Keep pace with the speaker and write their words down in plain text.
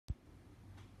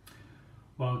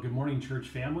Well, good morning, church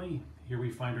family. Here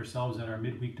we find ourselves in our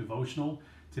midweek devotional.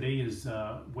 Today is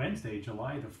Wednesday,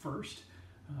 July the 1st.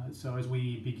 So as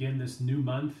we begin this new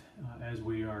month, as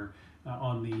we are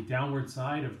on the downward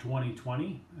side of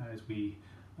 2020, as we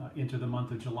enter the month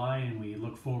of July and we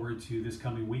look forward to this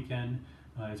coming weekend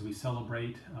as we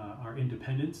celebrate our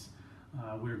independence,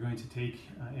 we're going to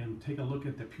take a look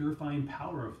at the purifying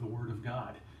power of the Word of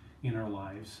God in our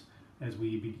lives, as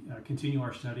we continue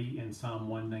our study in Psalm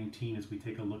 119 as we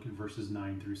take a look at verses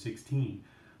 9 through 16.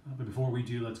 But before we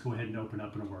do, let's go ahead and open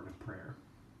up in a word of prayer.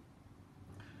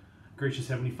 Gracious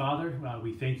Heavenly Father,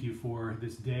 we thank you for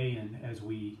this day, and as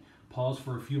we pause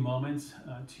for a few moments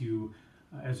to,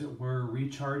 as it were,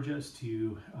 recharge us,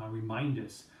 to remind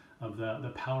us of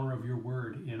the power of your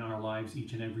word in our lives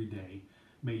each and every day.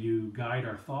 May you guide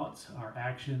our thoughts, our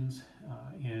actions,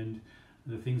 and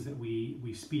the things that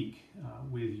we speak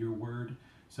with your word,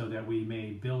 so that we may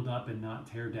build up and not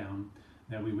tear down,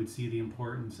 that we would see the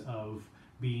importance of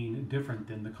being different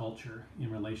than the culture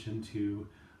in relation to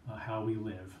how we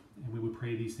live. And we would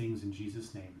pray these things in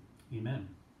Jesus' name. Amen.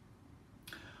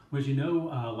 Well, as you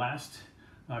know, last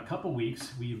couple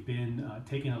weeks we've been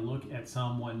taking a look at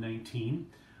Psalm 119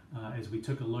 as we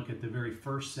took a look at the very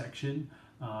first section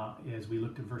as we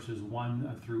looked at verses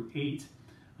 1 through 8.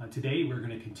 Today we're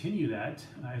going to continue that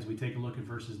as we take a look at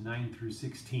verses 9 through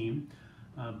 16.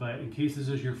 But in case this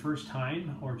is your first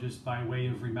time, or just by way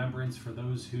of remembrance for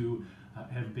those who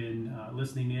have been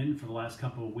listening in for the last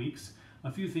couple of weeks,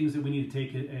 a few things that we need to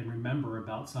take and remember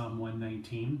about Psalm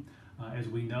 119. As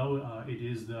we know, it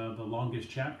is the longest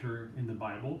chapter in the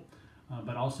Bible,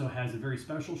 but also has a very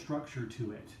special structure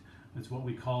to it. It's what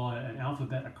we call an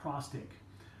alphabet acrostic,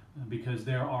 because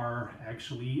there are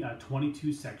actually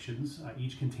 22 sections,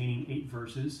 each containing 8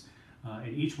 verses,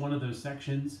 and each one of those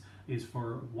sections is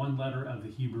for one letter of the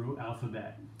Hebrew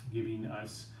alphabet, giving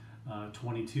us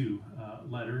 22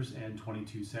 letters and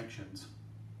 22 sections.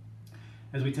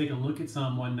 As we take a look at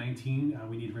Psalm 119,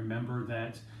 we need to remember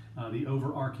that the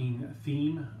overarching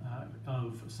theme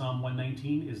of Psalm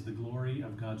 119 is the glory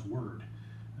of God's Word.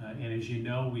 And as you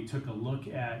know, we took a look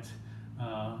at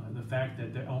the fact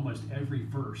that almost every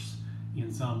verse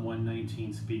in Psalm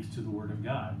 119 speaks to the Word of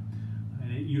God.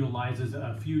 And it utilizes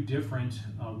a few different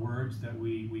words that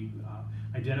we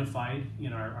identified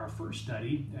in our first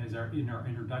study in our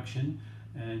introduction,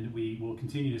 and we will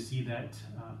continue to see that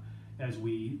as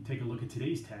we take a look at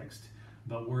today's text.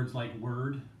 But words like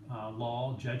word,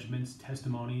 law, judgments,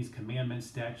 testimonies, commandments,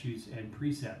 statutes, and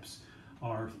precepts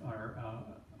are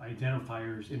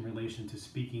identifiers in relation to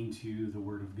speaking to the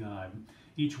Word of God,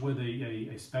 each with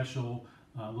a special,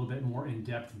 a little bit more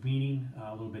in-depth meaning,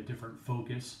 a little bit different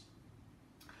focus.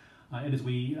 And as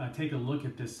we take a look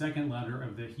at the second letter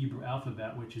of the Hebrew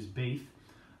alphabet, which is Beth,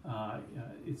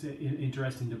 it's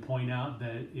interesting to point out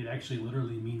that it actually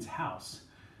literally means house.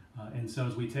 And so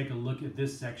as we take a look at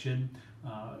this section,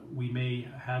 we may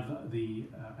have the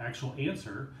actual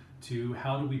answer to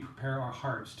how do we prepare our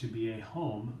hearts to be a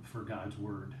home for God's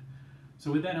Word.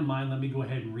 So with that in mind, let me go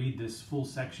ahead and read this full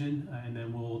section, and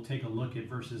then we'll take a look at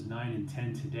verses 9 and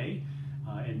 10 today.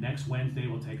 And next Wednesday,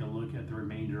 we'll take a look at the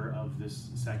remainder of this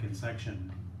second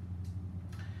section.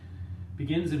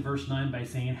 Begins in verse 9 by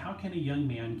saying, "How can a young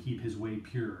man keep his way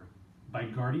pure? By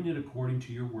guarding it according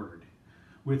to your word.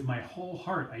 With my whole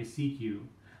heart I seek you.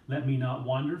 Let me not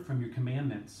wander from your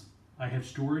commandments. I have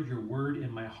stored your word in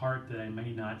my heart that I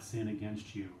may not sin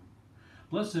against you.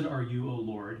 Blessed are you, O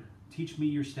Lord. Teach me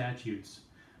your statutes.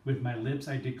 With my lips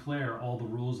I declare all the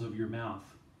rules of your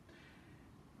mouth.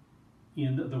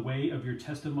 In the way of your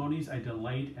testimonies I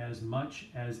delight as much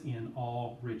as in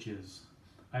all riches.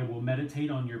 I will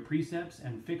meditate on your precepts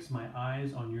and fix my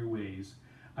eyes on your ways.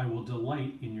 I will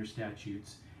delight in your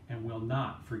statutes and will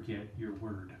not forget your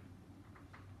word."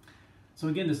 So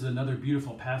again, this is another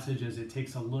beautiful passage as it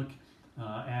takes a look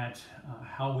at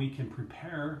how we can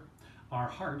prepare our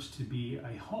hearts to be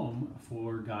a home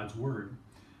for God's Word.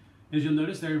 As you'll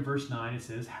notice there in verse 9, it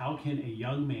says, "How can a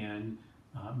young man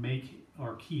make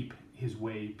or keep his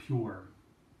way pure?"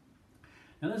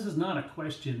 Now this is not a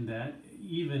question that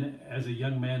even as a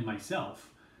young man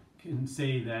myself can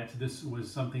say that this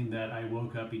was something that I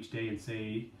woke up each day and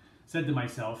said to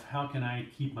myself, how can I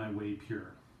keep my way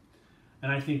pure?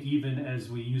 And I think even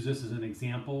as we use this as an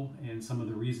example and some of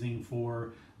the reasoning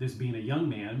for this being a young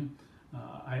man,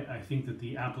 I think that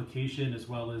the application as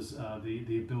well as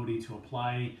the ability to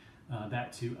apply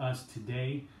that to us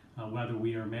today, whether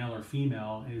we are male or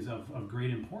female, is of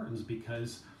great importance,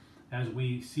 because as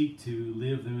we seek to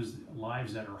live those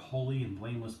lives that are holy and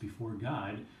blameless before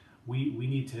God, we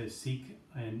need to seek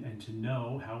and to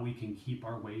know how we can keep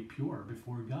our way pure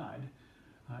before God.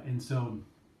 And so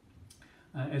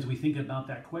as we think about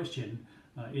that question,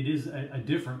 it is a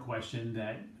different question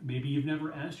that maybe you've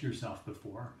never asked yourself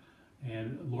before.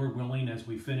 And Lord willing, as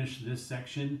we finish this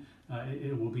section,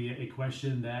 it will be a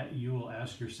question that you will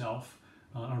ask yourself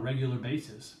on a regular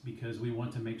basis, because we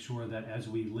want to make sure that as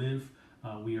we live,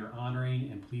 we are honoring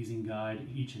and pleasing God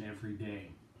each and every day.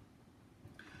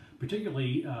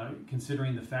 Particularly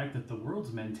considering the fact that the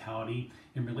world's mentality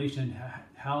in relation to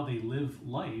how they live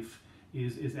life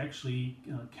is actually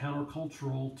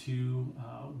countercultural to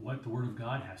what the Word of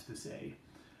God has to say.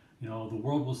 You know, the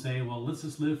world will say, well, let's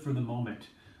just live for the moment.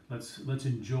 Let's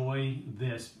enjoy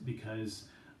this because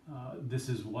this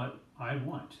is what I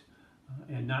want,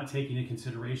 and not taking into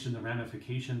consideration the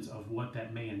ramifications of what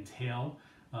that may entail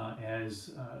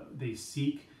as they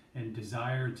seek and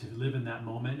desire to live in that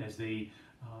moment, as they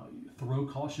throw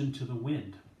caution to the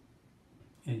wind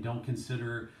and don't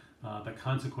consider the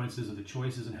consequences of the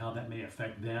choices and how that may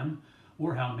affect them,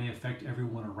 or how it may affect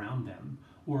everyone around them,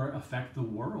 or affect the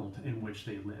world in which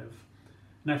they live.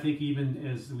 And I think even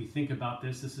as we think about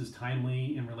this, this is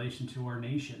timely in relation to our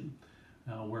nation,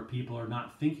 where people are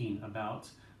not thinking about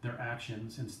their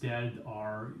actions, instead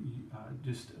are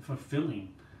just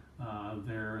fulfilling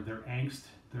their angst,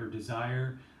 their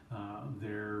desire,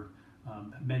 their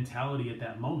mentality at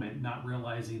that moment, not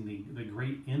realizing the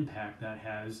great impact that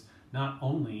has not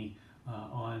only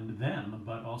on them,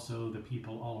 but also the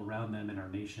people all around them in our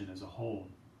nation as a whole.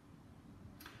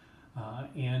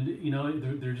 And you know,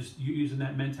 they're just using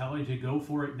that mentality to go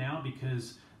for it now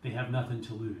because they have nothing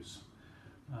to lose.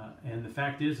 And the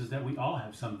fact is that we all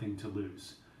have something to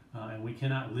lose, and we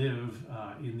cannot live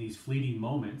in these fleeting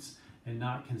moments and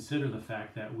not consider the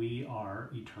fact that we are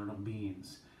eternal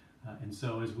beings. And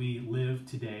so as we live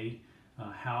today,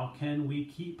 how can we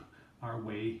keep our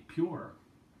way pure?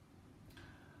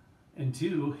 And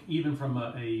two, even from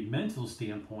a mental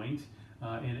standpoint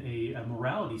and a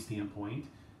morality standpoint,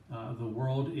 the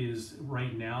world is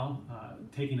right now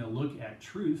taking a look at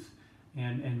truth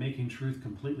and making truth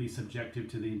completely subjective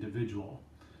to the individual.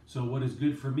 So what is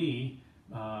good for me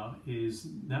is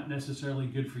not necessarily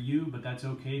good for you, but that's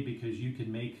okay, because you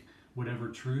can make whatever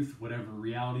truth, whatever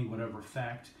reality, whatever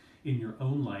fact in your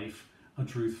own life a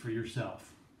truth for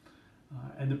yourself.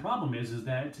 And the problem is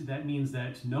that means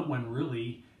that no one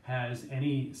really has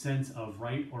any sense of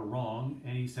right or wrong,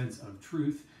 any sense of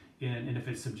truth, and if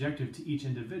it's subjective to each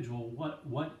individual,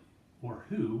 what or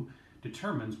who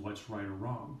determines what's right or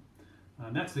wrong?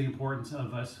 And that's the importance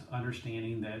of us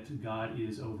understanding that God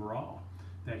is overall,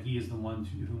 that He is the one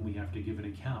to whom we have to give an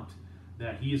account,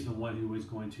 that He is the one who is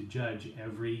going to judge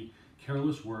every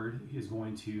careless word, is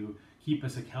going to keep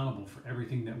us accountable for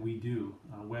everything that we do,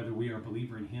 whether we are a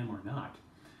believer in Him or not.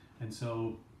 And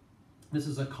so this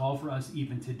is a call for us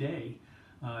even today,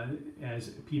 as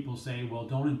people say, well,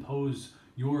 don't impose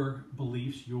your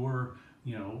beliefs, your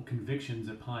convictions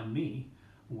upon me,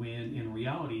 when in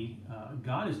reality,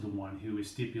 God is the one who is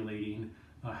stipulating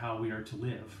how we are to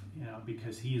live,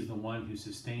 because He is the one who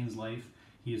sustains life.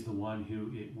 He is the one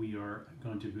who we are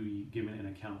going to be given an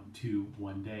account to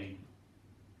one day.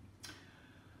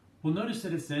 Well, notice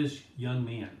that it says young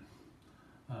man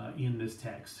in this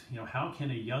text. How can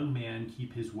a young man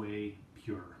keep his way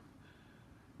pure?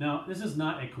 Now, this is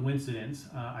not a coincidence.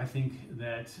 I think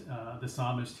that the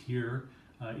psalmist here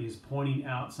is pointing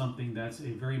out something that's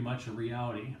very much a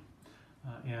reality.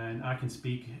 And I can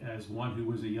speak as one who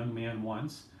was a young man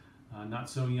once, not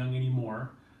so young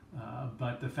anymore.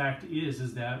 But the fact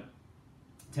is that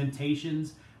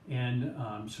temptations and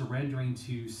surrendering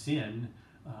to sin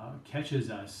catches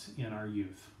us in our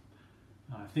youth.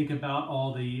 Think about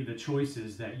all the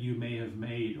choices that you may have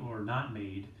made or not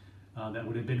made that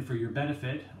would have been for your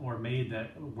benefit, or made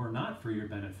that were not for your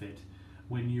benefit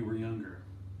when you were younger.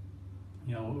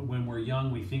 When we're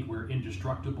young, we think we're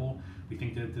indestructible. We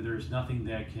think that there's nothing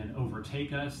that can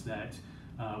overtake us, that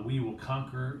we will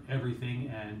conquer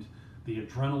everything, and the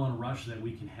adrenaline rush that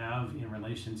we can have in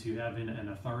relation to having an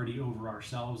authority over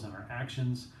ourselves and our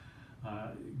actions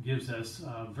gives us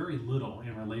very little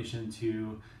in relation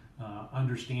to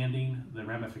understanding the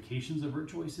ramifications of our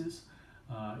choices.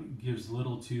 Gives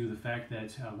little to the fact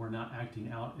that we're not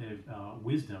acting out of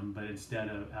wisdom, but instead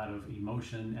out of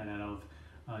emotion and out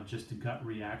of just gut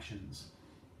reactions.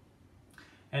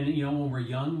 And when we're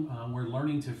young, we're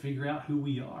learning to figure out who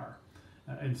we are.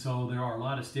 And so there are a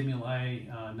lot of stimuli,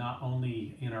 not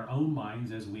only in our own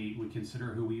minds as we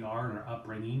consider who we are and our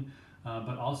upbringing,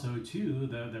 but also too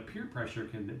the peer pressure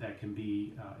that can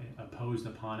be imposed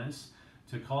upon us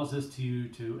to cause us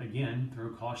to again throw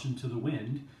caution to the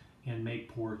wind and make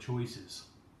poor choices.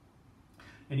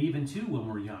 And even too, when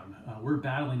we're young, we're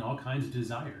battling all kinds of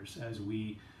desires as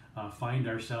we find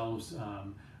ourselves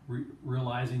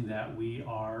realizing that we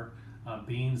are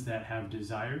beings that have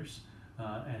desires,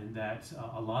 and that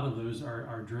a lot of those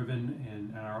are driven,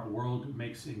 and our world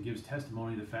makes and gives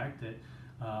testimony to the fact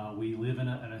that we live in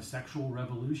a sexual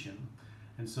revolution.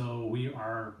 And so we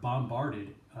are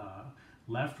bombarded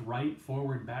left, right,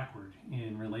 forward, backward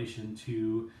in relation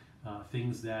to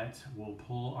things that will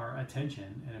pull our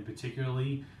attention, and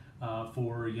particularly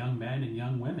for young men and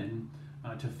young women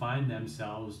to find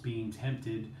themselves being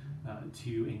tempted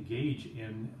to engage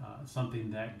in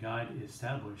something that God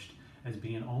established as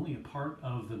being only a part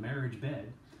of the marriage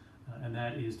bed, and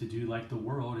that is to do like the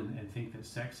world and think that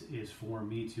sex is for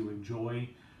me to enjoy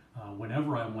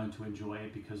whenever I want to enjoy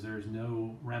it, because there's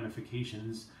no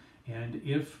ramifications. And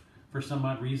if for some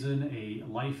odd reason a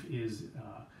life is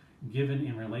given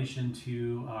in relation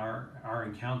to our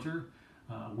encounter,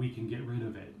 we can get rid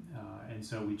of it, and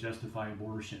so we justify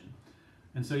abortion.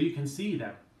 And so you can see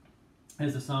that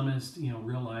as the psalmist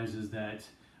realizes that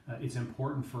it's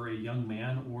important for a young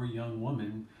man or young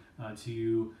woman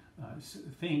to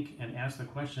think and ask the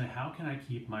question, how can I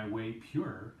keep my way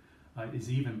pure, is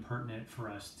even pertinent for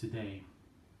us today.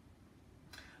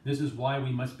 This is why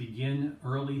we must begin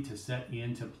early to set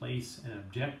into place an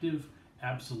objective,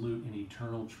 absolute, and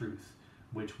eternal truth,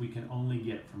 which we can only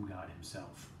get from God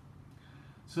himself.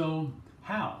 So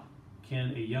how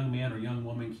can a young man or young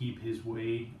woman keep his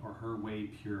way or her way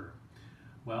pure?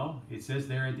 Well, it says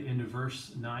there at the end of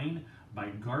verse 9, by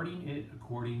guarding it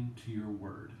according to your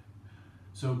word.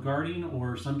 So guarding,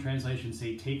 or some translations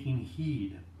say taking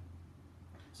heed.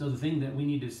 So the thing that we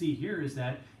need to see here is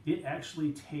that it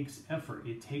actually takes effort.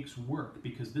 It takes work,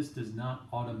 because this does not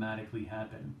automatically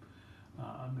happen.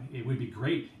 It would be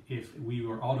great if we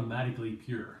were automatically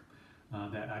pure,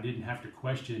 that I didn't have to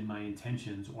question my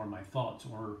intentions or my thoughts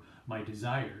or my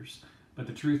desires. But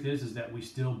the truth is that we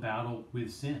still battle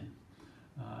with sin.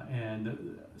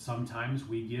 And sometimes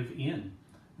we give in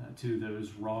to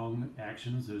those wrong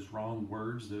actions, those wrong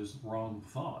words, those wrong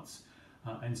thoughts.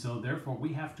 And so therefore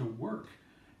we have to work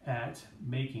at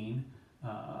making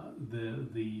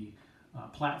the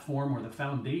platform or the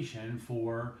foundation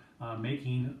for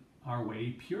making our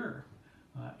way pure.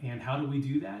 And how do we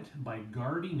do that? By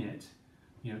guarding it,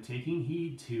 taking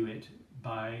heed to it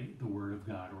by the Word of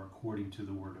God, or according to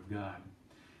the Word of God.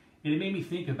 And it made me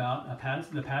think about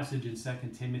the passage in 2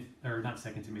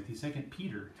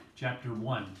 Peter chapter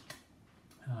 1.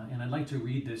 And I'd like to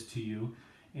read this to you.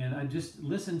 And I just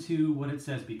listen to what it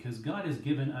says, because God has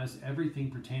given us everything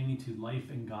pertaining to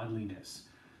life and godliness,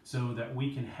 so that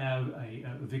we can have a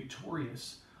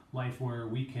victorious life where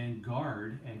we can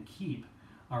guard and keep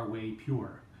our way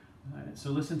pure. So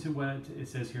listen to what it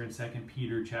says here in 2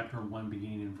 Peter chapter 1,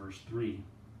 beginning in verse 3.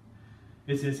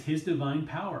 It says, his divine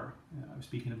power,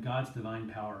 speaking of God's divine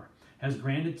power, has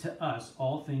granted to us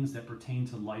all things that pertain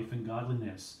to life and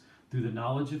godliness, through the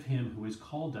knowledge of him who has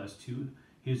called us to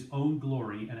his own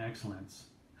glory and excellence,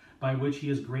 by which he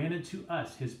has granted to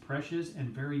us his precious and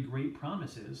very great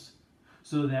promises,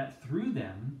 so that through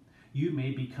them you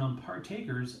may become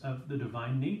partakers of the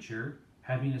divine nature,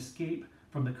 having escaped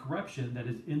from the corruption that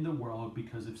is in the world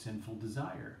because of sinful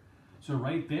desire. So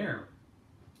right there,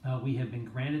 we have been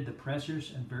granted the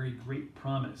precious and very great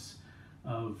promise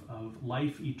of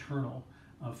life eternal,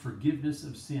 of forgiveness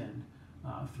of sin,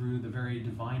 through the very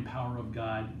divine power of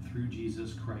God through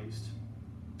Jesus Christ.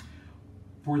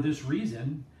 For this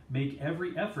reason, make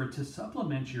every effort to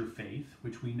supplement your faith,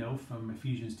 which we know from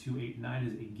Ephesians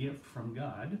 2:8-9 is a gift from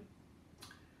God,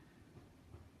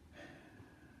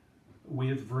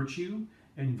 with virtue,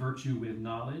 and virtue with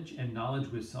knowledge, and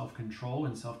knowledge with self-control,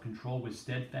 and self-control with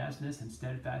steadfastness, and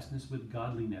steadfastness with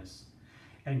godliness,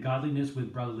 and godliness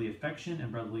with brotherly affection,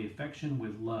 and brotherly affection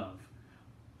with love.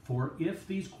 For if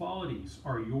these qualities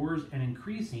are yours and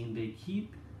increasing, they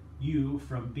keep you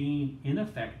from being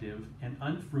ineffective and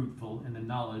unfruitful in the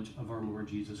knowledge of our Lord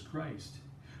Jesus Christ.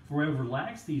 For whoever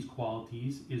lacks these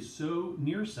qualities is so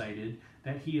nearsighted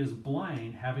that he is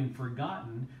blind, having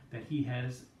forgotten that he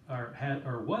has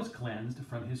or was cleansed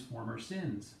from his former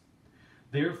sins.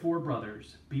 Therefore,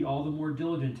 brothers, be all the more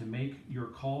diligent to make your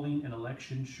calling and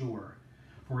election sure.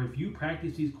 For if you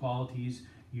practice these qualities,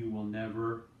 you will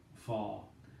never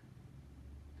fall.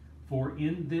 For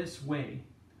in this way,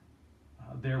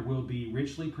 there will be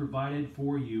richly provided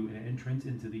for you an entrance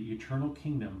into the eternal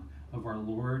kingdom of our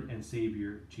Lord and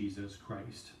Savior, Jesus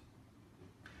Christ.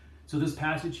 So this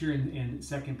passage here in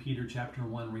 2 Peter chapter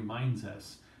 1 reminds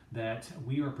us that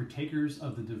we are partakers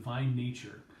of the divine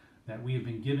nature, that we have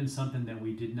been given something that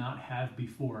we did not have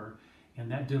before, and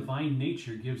that divine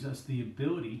nature gives us the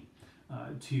ability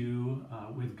to,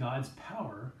 with God's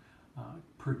power,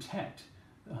 protect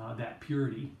that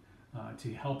purity,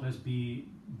 to help us be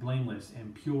blameless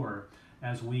and pure.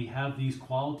 As we have these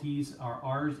qualities are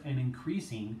ours and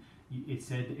increasing, it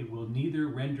said it will neither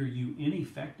render you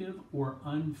ineffective or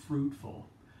unfruitful.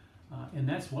 And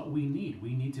that's what we need.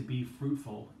 We need to be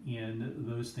fruitful in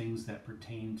those things that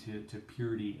pertain to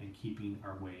purity and keeping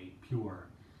our way pure.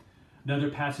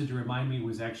 Another passage to remind me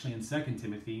was actually in 2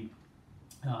 Timothy,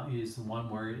 is the one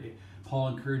where Paul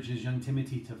encourages young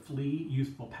Timothy to flee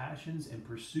youthful passions and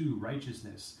pursue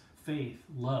righteousness, faith,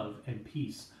 love, and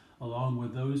peace, along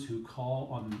with those who call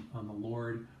on the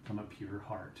Lord from a pure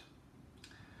heart.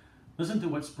 Listen to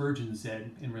what Spurgeon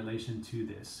said in relation to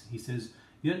this. He says,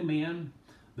 "Young man,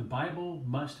 the Bible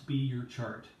must be your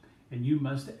chart, and you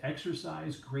must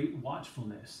exercise great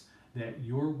watchfulness, that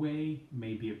your way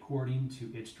may be according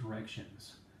to its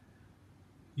directions.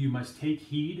 You must take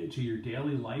heed to your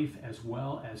daily life as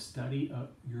well as study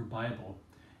your Bible,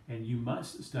 and you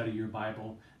must study your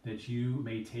Bible that you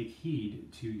may take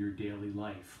heed to your daily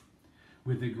life.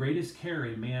 With the greatest care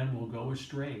a man will go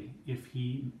astray if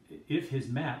his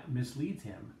map misleads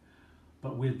him,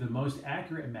 but with the most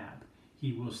accurate map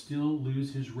he will still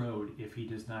lose his road if he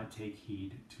does not take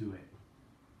heed to it."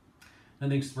 I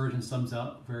think Spurgeon sums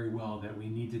up very well that we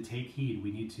need to take heed.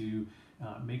 We need to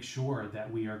make sure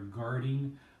that we are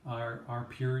guarding our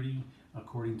purity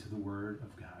according to the Word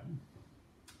of God.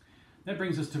 That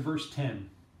brings us to verse 10,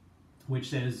 which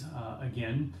says,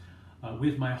 again,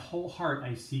 "With my whole heart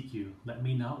I seek you. Let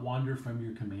me not wander from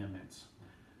your commandments."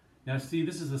 Now see,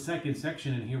 this is the second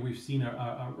section, and here we've seen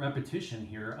a repetition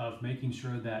here of making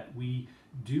sure that we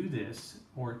do this,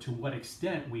 or to what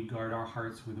extent we guard our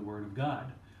hearts with the Word of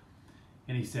God.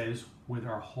 And he says, with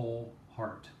our whole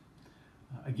heart.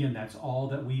 Again, that's all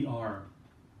that we are,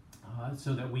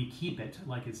 so that we keep it,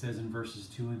 like it says in verses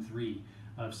 2 and 3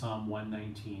 of Psalm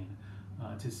 119,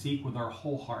 to seek with our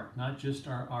whole heart, not just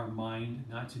our mind,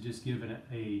 not to just give it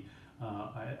a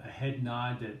head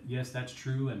nod that, yes, that's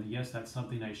true, and yes, that's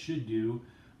something I should do,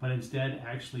 but instead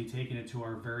actually taking it to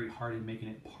our very heart and making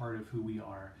it part of who we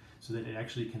are, so that it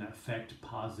actually can affect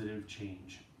positive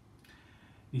change.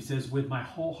 He says, with my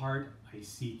whole heart, I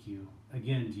seek you.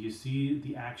 Again, do you see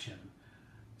the action?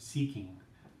 Seeking.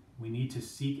 We need to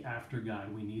seek after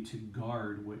God. We need to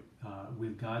guard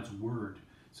with God's word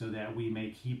so that we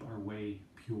may keep our way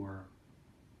pure.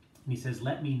 And he says,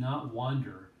 let me not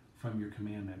wander from your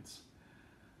commandments.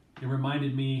 It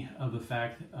reminded me of the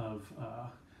fact of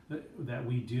that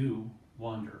we do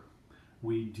wander.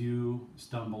 We do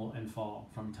stumble and fall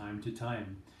from time to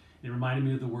time. It reminded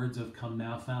me of the words of Come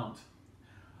Thou Fount.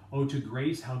 Oh, to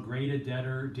grace, how great a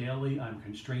debtor daily I'm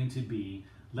constrained to be.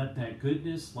 Let that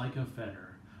goodness like a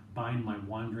fetter bind my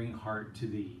wandering heart to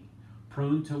thee.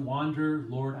 Prone to wander,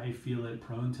 Lord, I feel it,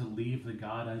 prone to leave the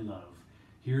God I love.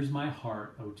 Here's my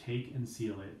heart, oh, take and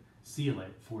seal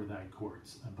it for thy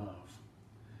courts above.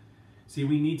 See,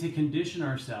 we need to condition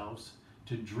ourselves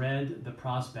to dread the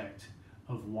prospect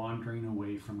of wandering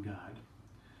away from God,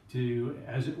 to,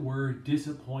 as it were,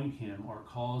 disappoint him or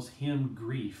cause him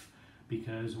grief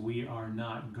because we are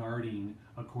not guarding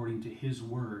according to his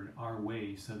word our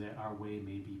way so that our way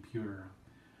may be pure.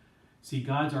 See,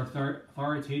 God's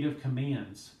authoritative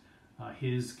commands,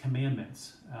 his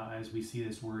commandments, as we see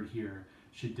this word here,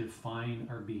 should define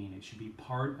our being. It should be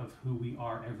part of who we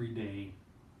are every day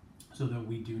so that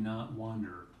we do not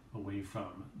wander away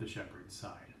from the shepherd's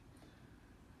side.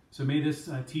 So may this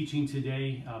teaching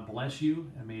today bless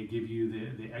you, and may it give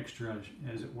you the extra,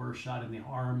 as it were, shot in the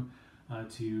arm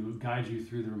to guide you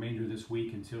through the remainder of this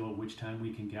week until which time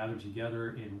we can gather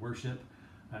together in worship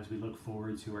as we look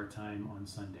forward to our time on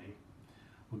Sunday.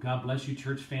 Well, God bless you,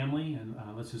 church family, and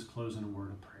let's just close in a word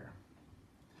of prayer.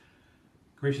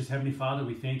 Gracious Heavenly Father,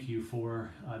 we thank you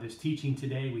for this teaching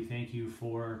today. We thank you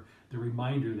for the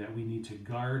reminder that we need to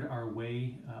guard our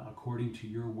way according to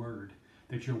your word,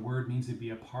 that your word needs to be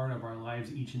a part of our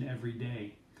lives each and every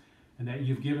day, and that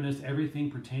you've given us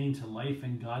everything pertaining to life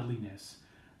and godliness,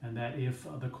 and that if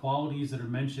the qualities that are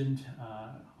mentioned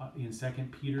in 2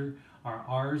 Peter are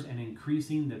ours and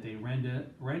increasing, that they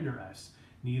render us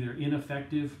neither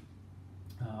ineffective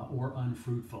or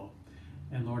unfruitful.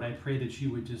 And Lord, I pray that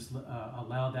you would just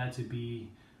allow that to be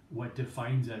what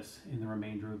defines us in the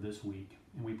remainder of this week.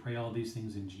 And we pray all these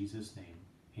things in Jesus' name.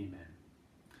 Amen.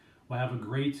 Well, have a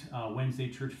great Wednesday,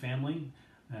 church family,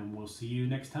 and we'll see you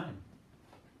next time.